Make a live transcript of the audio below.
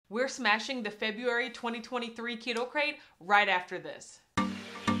We're smashing the February 2023 Keto Krate right after this.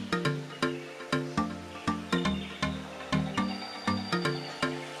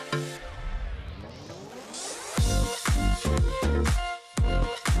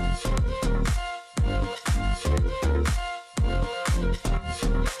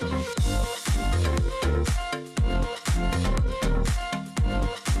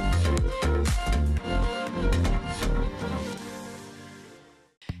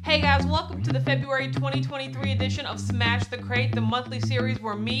 Hey guys, welcome to the February 2023 edition of Smash the Krate, the monthly series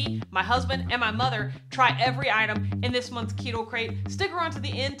where me, my husband, and my mother try every item in this month's Keto Krate. Stick around to the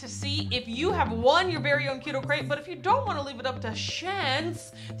end to see if you have won your very own Keto Krate, but if you don't want to leave it up to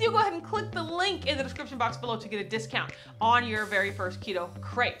chance, you go ahead and click the link in the description box below to get a discount on your very first Keto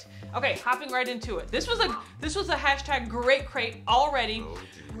Krate. Okay, hopping right into it. This was a hashtag great crate already.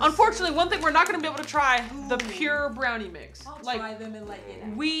 Unfortunately, one thing we're not going to be able to try, the pure brownie mix. I'll try them and let you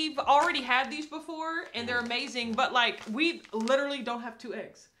know. We've already had these before and they're amazing, but like we literally don't have 2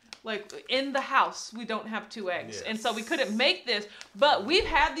 eggs. Like in the house, we don't have 2 eggs. Yes. And so we couldn't make this, but we've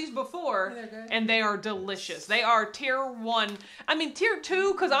had these before and they are delicious. They are tier 1. I mean, tier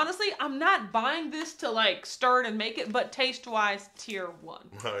 2, because honestly, I'm not buying this to like stir it and make it, but taste wise, tier 1.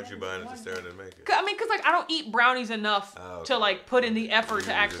 Why aren't you buying it to stir it and make it? I mean, because like I don't eat brownies enough to like put in the effort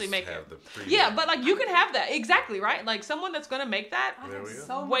to actually make it. Yeah, but like you can have that. Exactly, right? Like someone that's going to make that,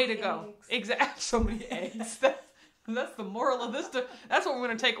 way to go. Exactly. So many eggs. That's the moral of this. That's what we're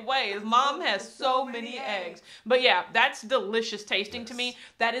going to take away is mom has so many eggs. But yeah, that's delicious tasting to me.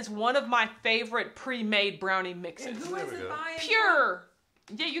 That is one of my favorite pre-made brownie mixes. And who is it buying? Pure.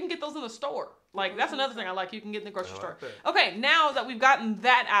 Yeah, you can get those in the store. Like, that's another thing I like. You can get in the grocery store. Okay, now that we've gotten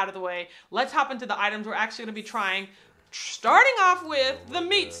that out of the way, let's hop into the items we're actually going to be trying. Starting off with the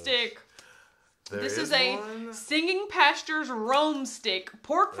meat stick. This is a Singing Pastures Rome stick.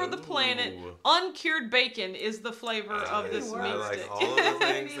 Pork for the planet. Uncured bacon is the flavor of this meat stick. All of the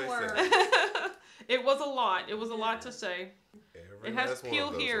things they said. It was a lot. It was a lot to say. It has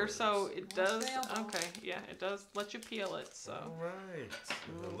peel here, so it does. Okay, yeah, it does let you peel it. So. All right.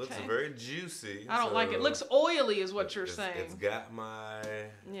 It looks very juicy. I don't like it. It looks oily, is what you're saying. It's got my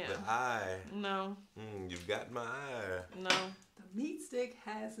the eye. No. You've got my eye. No. The meat stick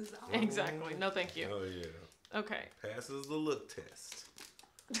has his own. Exactly. No, thank you. Oh yeah. Okay. Passes the look test.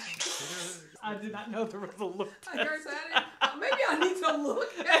 I did not know there was a look test. Maybe I need to look.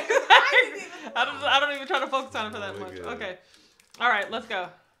 I don't even try to focus on it for that much. Good. Okay. All right, let's go.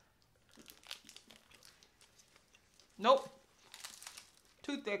 Nope.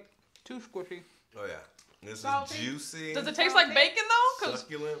 Too thick. Too squishy. Oh yeah. This Salty. is juicy. Does it taste like bacon though?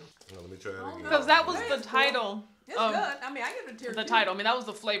 Succulent. Let me try it again. Because that was the title. It's good. I mean, I give it a tier 2. The title. I mean, that was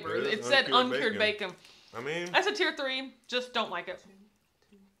the flavor. It said uncured bacon. I mean, that's a tier 3. Just don't like it.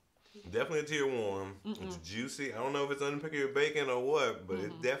 Definitely a tier 1. It's juicy. I don't know if it's uncured bacon or what, but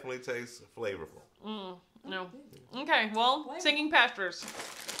it definitely tastes flavorful. No. Okay, well, Singing Pastures.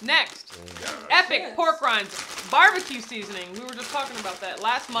 Next, epic pork rinds, barbecue seasoning. We were just talking about that.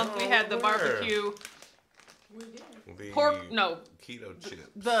 Last month we had the barbecue pork, keto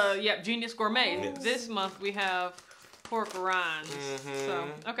chips. Genius Gourmet. This month we have pork rinds. So,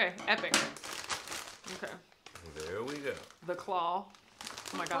 okay, epic. Okay. There we go. The claw.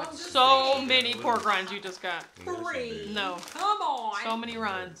 Oh my god, so many pork rinds you just got. 3. No. Come on. So many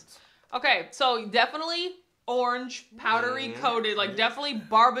rinds. Okay, so definitely orange, powdery coated, like definitely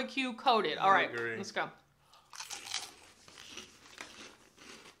barbecue coated. All right, let's go.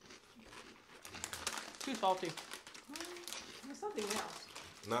 Too salty. There's something else.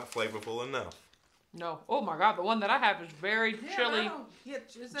 Not flavorful enough. No. Oh my god, the one that I have is very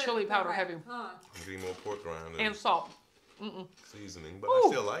chili powder heavy. Need more pork rind and salt. Seasoning, but I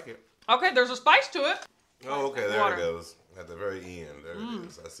still like it. Okay, there's a spice to it. Oh, okay, there it goes. At the very end, there it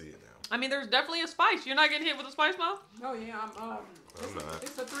is. I see it now. I mean, there's definitely a spice. You're not getting hit with a spice, Mom? Oh yeah, I'm not.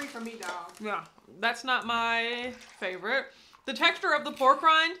 It's a 3 for me, dog. Yeah, that's not my favorite. The texture of the pork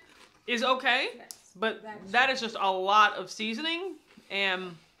rind is okay, but that is just a lot of seasoning,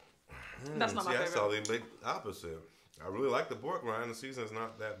 and that's not my favorite. I saw the big opposite. I really like the pork rind. The seasoning's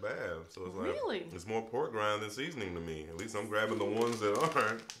not that bad. So it's like it's more pork rind than seasoning to me. At least I'm grabbing the ones that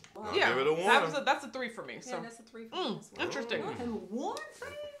aren't. I'll give it a 1. That's a 3 for me. So. Yeah, that's a 3 for me. Interesting. And 1 for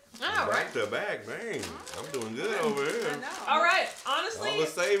me? Back to back, dang. I'm doing good over here. All right, honestly, all the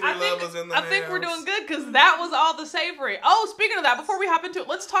savory lovers in the I think we're doing good because that was all the savory. Oh, speaking of that, before we hop into it,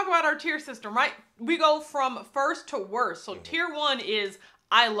 let's talk about our tier system, right? We go from first to worst. So tier 1 is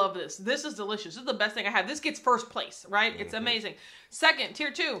I love this. This is delicious. This is the best thing I have. This gets first place, right? It's amazing. Second,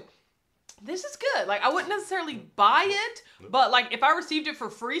 tier 2. this is good. Like, I wouldn't necessarily buy it, but like if I received it for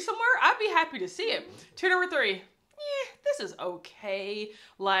free somewhere, I'd be happy to see it. Tier number 3. This is okay.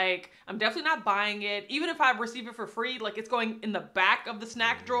 Like, I'm definitely not buying it. Even if I receive it for free, like, it's going in the back of the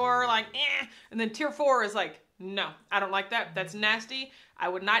snack drawer, like, And then tier 4 is like, no, I don't like that. That's nasty. I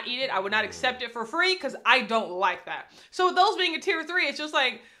would not eat it. I would not accept it for free because I don't like that. So with those being a tier 3, it's just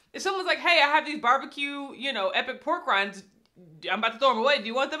like, if someone's like, hey, I have these barbecue, you know, epic pork rinds, I'm about to throw them away. Do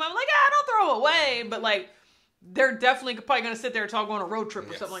you want them? I'm like, don't throw them away. But like, they're definitely probably going to sit there until I go on a road trip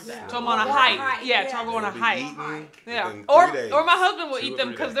or something like that. Until I'm on a hike. Yeah, until I go on a hike. Yeah. Or my husband will eat them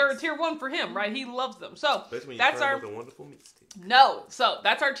because they're a tier 1 for him, right? He loves them. So that's our with a wonderful meat stick. No. So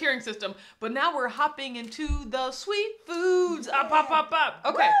that's our tiering system. But now we're hopping into the sweet foods. Up.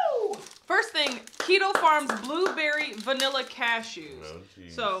 Okay. Woo! First thing, Keto Farms blueberry vanilla cashews. Oh,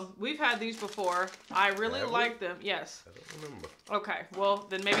 so we've had these before. I really like them. Yes. I don't remember. Okay. Well,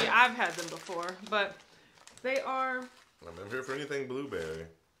 then maybe I've had them before, but they are. I'm here for anything blueberry.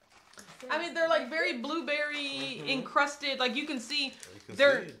 I mean, they're like very blueberry encrusted. Like you can see,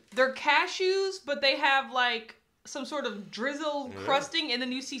 they're cashews, but they have like some sort of drizzle crusting, and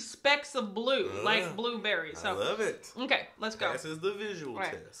then you see specks of blue, like blueberries. So I love it. Okay, let's go. This is the visual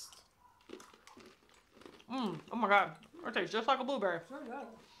test. Oh my god, that tastes just like a blueberry.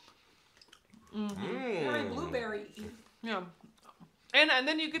 Very blueberry. Yeah, and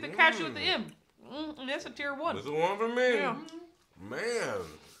then you get the cashew at the end. And that's a tier 1. This is one for me. Yeah. Man.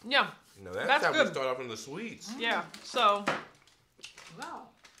 Yeah. Now that's how good. we start off in the sweets. Yeah. So. Wow.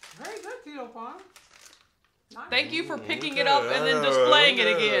 Very good, Keto Farm. Nice. Thank you for picking it up and then displaying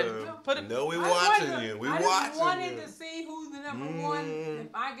it again. Put it. No, we watching you. I just wanted to see who's the number 1. If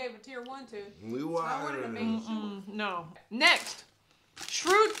I gave a tier 1 to. We watching you. No. Next,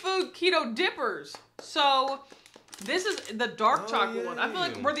 Shrewd Food Keto Dippers. So. This is the dark chocolate one. I feel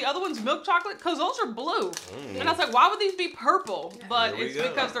like were the other ones milk chocolate? Because those are blue. And I was like, why would these be purple? But it's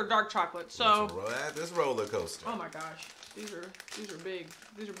because they're dark chocolate. So this roller coaster. Oh my gosh. These are big.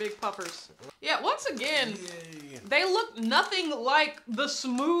 These are big puffers. Yeah, once again, they look nothing like the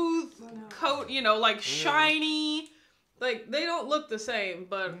smooth coat, you know, like shiny. Like they don't look the same,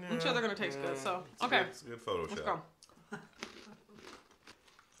 but I'm sure they're gonna taste good. So okay. It's a good Photoshop. Let's go.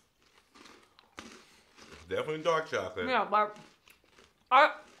 Definitely dark chocolate. Yeah, but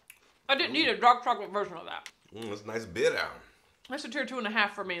I didn't need a dark chocolate version of that. It's a nice bit out. That's a tier 2.5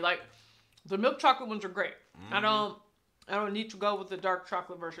 for me. Like the milk chocolate ones are great. I don't need to go with the dark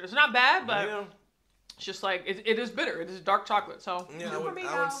chocolate version. It's not bad, but it's just like it is bitter. It is dark chocolate. So I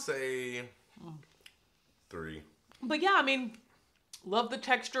would say 3. But yeah, I mean, love the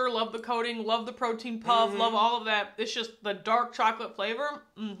texture, love the coating, love the protein puff, love all of that. It's just the dark chocolate flavor,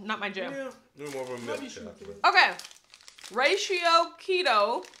 not my jam. Yeah, more of a milk chocolate. Okay, Ratio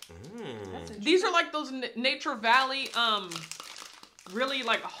Keto. These are like those Nature Valley, really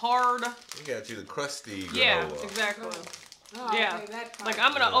like hard. You got you the crusty granola. Yeah, exactly. Oh, yeah, okay, like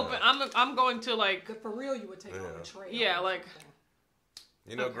I'm gonna open. I'm going to like. For real, you would take on a tray. Yeah, like.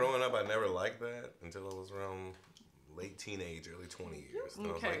 You know, growing up, I never liked that until I was around late teenage, early 20 years. And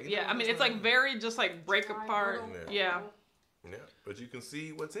okay. I was like, I mean, it's like very just like break apart. Yeah. Yeah, but you can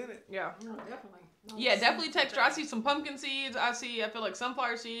see what's in it. Yeah. No, definitely. No, yeah, definitely texture. I see some pumpkin seeds. I feel like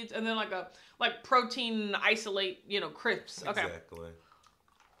sunflower seeds, and then like protein isolate, crisps. Okay. Exactly.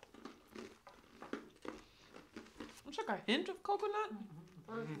 It's like a hint of coconut.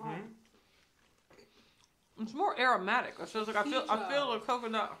 It's more aromatic. It feels like I feel the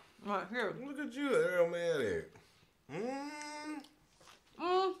coconut right here. Look at you, aromatic.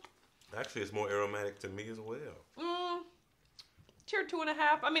 Actually, it's more aromatic to me as well. Tier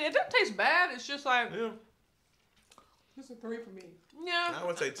 2.5. I mean, it doesn't taste bad. It's just like It's a 3 for me. Yeah. I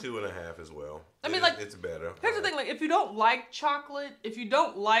would say 2.5 as well. I mean, it's better. Here's the thing: like, if you don't like chocolate, if you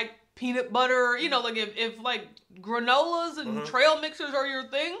don't like peanut butter, like if like granolas and trail mixers are your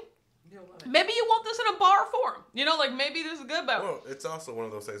thing, maybe you want this in a bar form. Like maybe this is good. But well, it's also one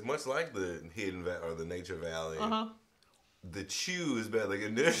of those things, much like the Hidden Valley or the Nature Valley. The chew is bad. Like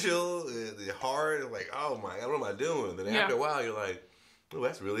initial, the hard, like, oh my god, what am I doing? Then after a while, you're like, oh,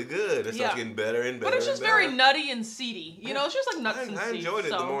 that's really good. It starts getting better and better. But it's just very nutty and seedy. It's just like nuts and seeds. I enjoyed it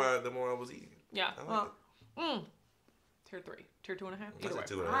the more I was eating. Yeah. Tier 3. Tier 2.5. Either way.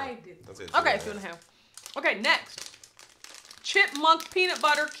 2.5. I did. Okay, 2.5. Okay, next. Chipmunk peanut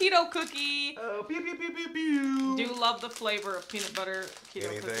butter keto cookie. Oh, pew pew pew pew pew. Do love the flavor of peanut butter keto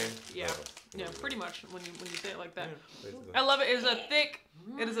Anything? cookie. Yeah. Yeah, pretty much when you say it like that. Yeah, I love it. It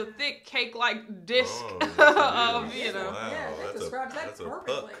is a thick cake-like disc of, Wow, Yeah, that describes that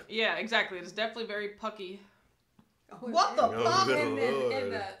perfectly. Yeah, exactly. It's definitely very pucky. What the fuck? And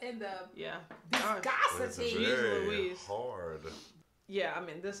the Yeah. It's viscosity. very Louise. hard. Yeah, I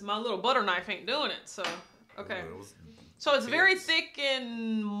mean, my little butter knife ain't doing it, so, okay. It was So it's very intense. thick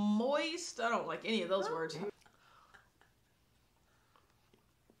and moist. I don't like any of those words.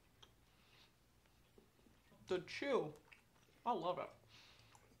 The chew. I love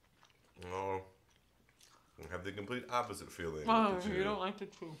it. No, I have the complete opposite feeling. Oh, with the you chew. don't like the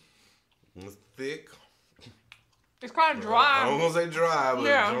chew. It's thick. It's kind of I dry. won't say dry, but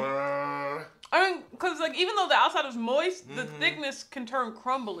Yeah. dry. I mean, because like even though the outside is moist, the thickness can turn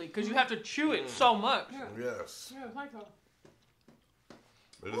crumbly because you have to chew it so much. Yeah. Yes. Yeah, it's like a.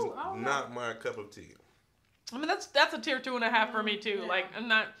 It is Ooh, I don't not my cup of tea. I mean, that's a tier 2.5 for me too. Yeah. Like I'm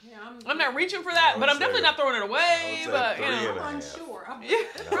not Yeah, not reaching for that, I but would I'm definitely say- not throwing it away. I would say But you 3 know, and a I'm half. unsure. Yeah.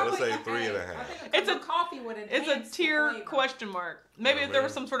 I would say 3.5. I think It's a- coffee would it's enhance a the tier flavor. question mark. Maybe Yeah, if there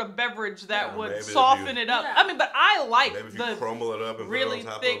was maybe. some sort of beverage that Yeah, would maybe if soften you- it up. Yeah. I mean, but I like Maybe if you the crumble it up and really put it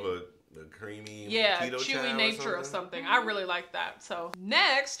on top thick- of a creamy keto chewy chow nature or of something. something. I really like that. So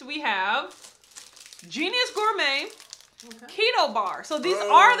next we have Genius Gourmet Okay. Keto Bar. So these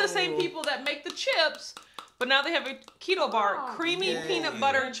are the same Oh. people that make the chips, but now they have a keto bar, Oh, creamy yay. peanut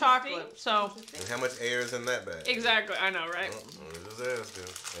butter and chocolate. So And how much air is in that bag? exactly, I know, right? I'm just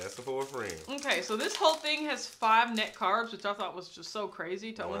asking for a friend. Okay, so this whole thing has 5 net carbs, which I thought was just so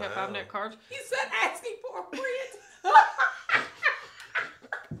crazy to only have 5 Wow. net carbs. He said asking for a friend.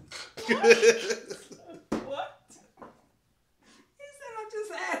 What? He said I'm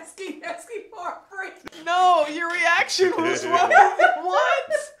just asking for a friend. No, your reaction was what?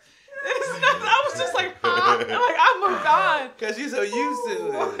 What? It's nothing. I was just like, huh? Like I moved on. Because you're so used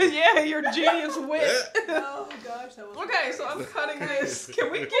to it. Yeah, your genius wit. Oh gosh, that was Okay, so I'm cutting this.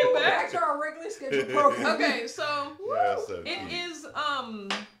 Can we get back back? to our regularly scheduled program. Okay, so Yeah, so it cute. is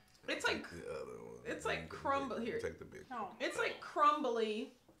it's like The other one. it's like crumble here. Take the big. Oh, It's like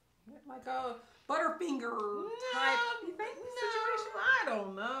crumbly. like a Butterfinger type. You think situation? I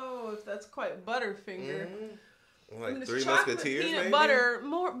don't know if that's quite Butterfinger. Like I mean, it's 3 chocolate, Musketeers, peanut maybe? butter,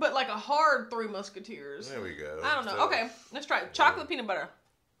 more, but like a hard 3 Musketeers. There we go. I don't know. So- Okay, let's try it. Chocolate peanut butter.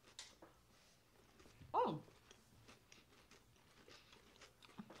 Oh.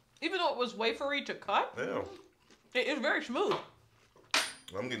 Even though it was wafery to cut, Yeah. it is very smooth.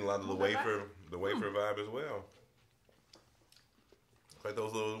 I'm getting a lot of the wafer vibe as well. Like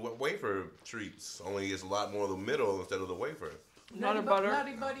those little wafer treats, only it's a lot more of the middle instead of the wafer. Nutty butter.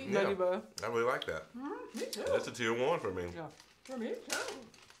 Nutty buddy. Yeah. Nutty butter. I really like that. Me too. That's a tier 1 for me. Yeah. For me too.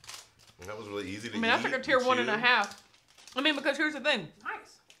 And that was really easy to I eat. mean, that's like a tier and 1.5. chew. I mean, because here's the thing.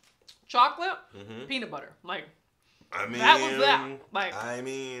 Nice. Chocolate, Mhm. peanut butter. Like, I mean, that was that. Like,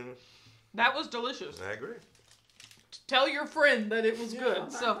 that was delicious. I agree. Tell your friend that it was good. Yeah,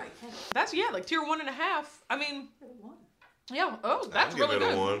 So, right. that's, yeah, like tier 1.5. I mean, yeah. Oh, that's give really it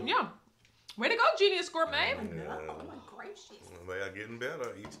a good. 1. Yeah. Way to go, Genius Gourmet. No, oh my gracious. They are getting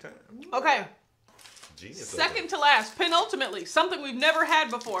better each time. Okay. Genius. Second to last, penultimately, something we've never had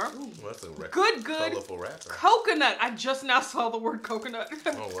before. Well, that's a Good. colorful wrapper. Coconut. I just now saw the word coconut.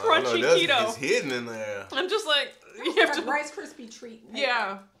 Oh, wow. Crunchy No, keto. It's hidden in there. I'm just like, you have Got a to. Rice Krispie treat.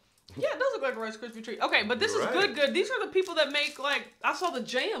 Yeah. Yeah, it does look like a Rice Krispie treat. Okay, but this is Right. good. These are the people that make, like, I saw the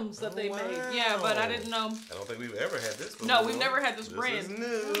jams that they made. Yeah, but I didn't know. I don't think we've ever had this before. No, we've never had this This brand. is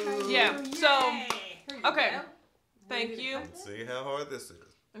new. Yeah, so, Here you okay. go. Thank you. Let's see how hard this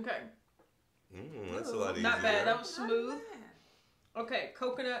is. Okay. That's a lot easier. Not bad. That was smooth. Not bad. Okay,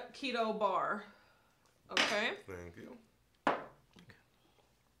 coconut keto bar. Okay. Thank you.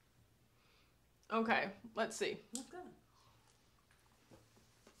 Okay, let's see. That's good.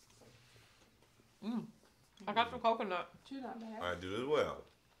 I got some coconut. Too not bad. I do as well.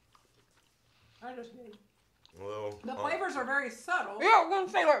 I just did. Well, The flavors are very subtle. Yeah, I'm gonna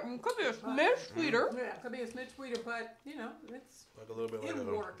say like it could be a smidge sweeter. Yeah, it could be a smidge sweeter, but you know, it's like a little bit like,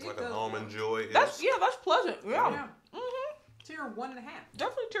 It'll work. It like an does almond work. joy. That's that's pleasant. Yeah. yeah. Mhm. Tier 1.5.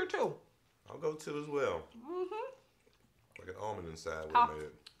 Definitely tier 2. I'll go 2 as well. Mhm. Like an almond inside would Ah. have made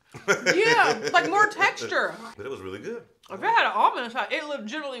it. Yeah, like more texture. But it was really good. If it had an almond inside, it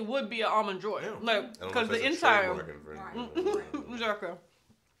legitimately would be an almond joy. Yeah. Like, I don't know because if the that's a inside. trademark infringement. Right. Exactly.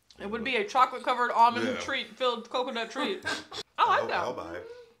 It would be a chocolate covered almond Yeah. treat filled coconut treat. I like that. I'll buy it.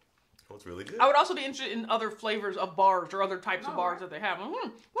 Oh, it's really good. I would also be interested in other flavors of bars or other types of Oh, bars right. that they have. What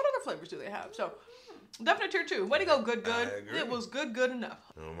other flavors do they have? So, definitely tier 2. Way to go, good. I agree. It was good enough.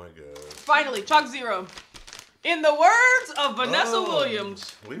 Oh my god. Finally, Chalk Zero. In the words of Vanessa Oh,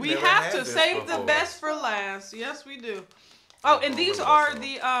 Williams, we've we never have had to this save the before. best for last. Yes, we do. Oh, and these are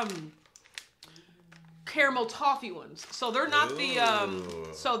the caramel toffee ones. So they're not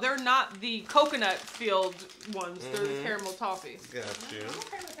they're not the coconut filled ones. They're the caramel toffee. Gotcha.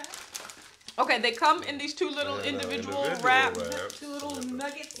 Okay, they come in these two little individual wraps. Two little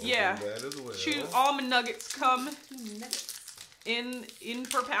nuggets. Yeah. Well. Two almond nuggets come in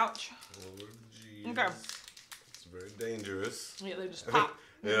per pouch. Oh, geez. Okay. It's very dangerous. Yeah, they just pop.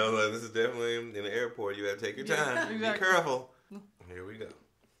 You know, like, this is definitely in the airport. You gotta take your time. Exactly. Be careful. Here we go.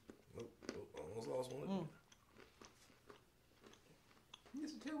 Almost lost one.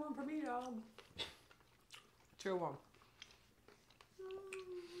 It's a 2-1 for me, dog. 2-1.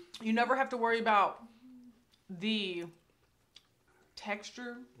 You never have to worry about the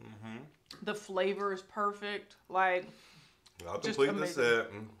texture. The flavor is perfect. Like, I'll just complete the amazing. set.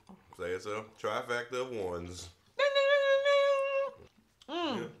 Say it's a trifecta of ones.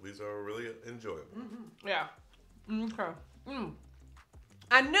 Yeah, these are really enjoyable. Yeah. Okay.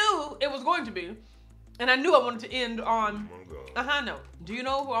 I knew it was going to be, and I knew I wanted to end on a high note. Do you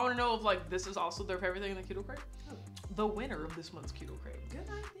know who I want to know if, like, this is also their favorite thing in the Keto Crate? The winner of this month's Keto Crate. Good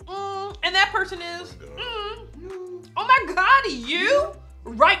idea. And that person is, oh my God, you?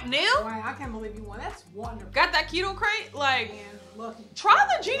 Right now? Wow, I can't believe you won. That's wonderful. Got that Keto Crate? Like, Man, lucky. try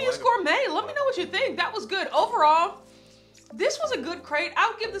the Genius Gourmet. Let me know what you think. That was good. Overall, this was a good crate. I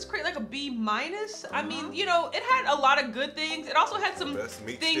would give this crate like a B-. I mean, you know, it had a lot of good things. It also had some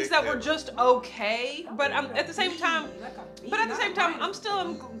things that were just okay. But at the same time,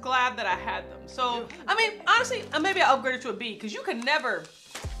 I'm glad that I had them. So, I mean, honestly, maybe I upgraded to a B because you can never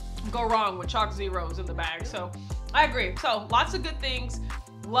go wrong with chalk zeros in the bag. So, I agree. So, lots of good things.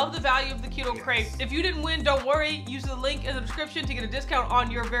 Love the value of the Keto Crate. If you didn't win, don't worry. Use the link in the description to get a discount on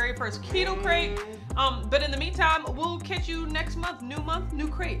your very first Keto Crate. But in the meantime, we'll catch you next month. New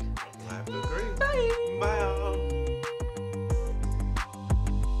crate. Have a great. Bye. Bye.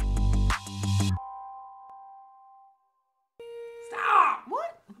 Stop.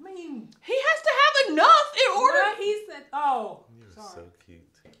 What? I mean, He has to have enough in order. what he said. Oh, You're sorry. so cute.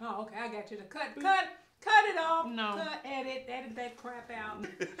 Oh, okay. I got you. Cut it off. No. Edit that crap out.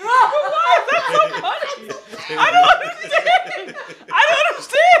 Why? That's so funny. I don't understand.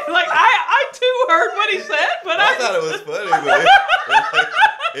 Like, I too heard what he said, but I thought it was funny, but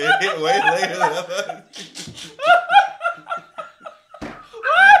it hit way later than I thought.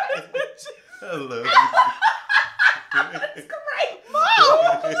 I love you. That's great. Mom,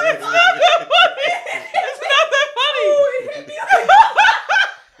 it's not that funny. It's not that funny. It hit me.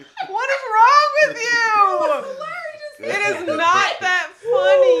 What is wrong with you? It is not that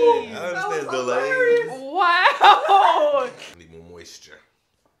funny. I understand delays. Wow. Need more moisture.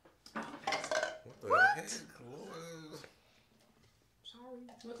 What the heck? Sorry.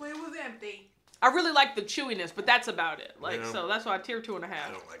 Luckily it was empty. I really like the chewiness, but that's about it. Like, Yeah. so that's why I tier 2.5. I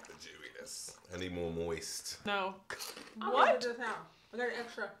don't like the chewiness. I need more moist. No. I'll What? get this out. I got an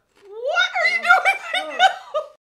extra. What are you doing?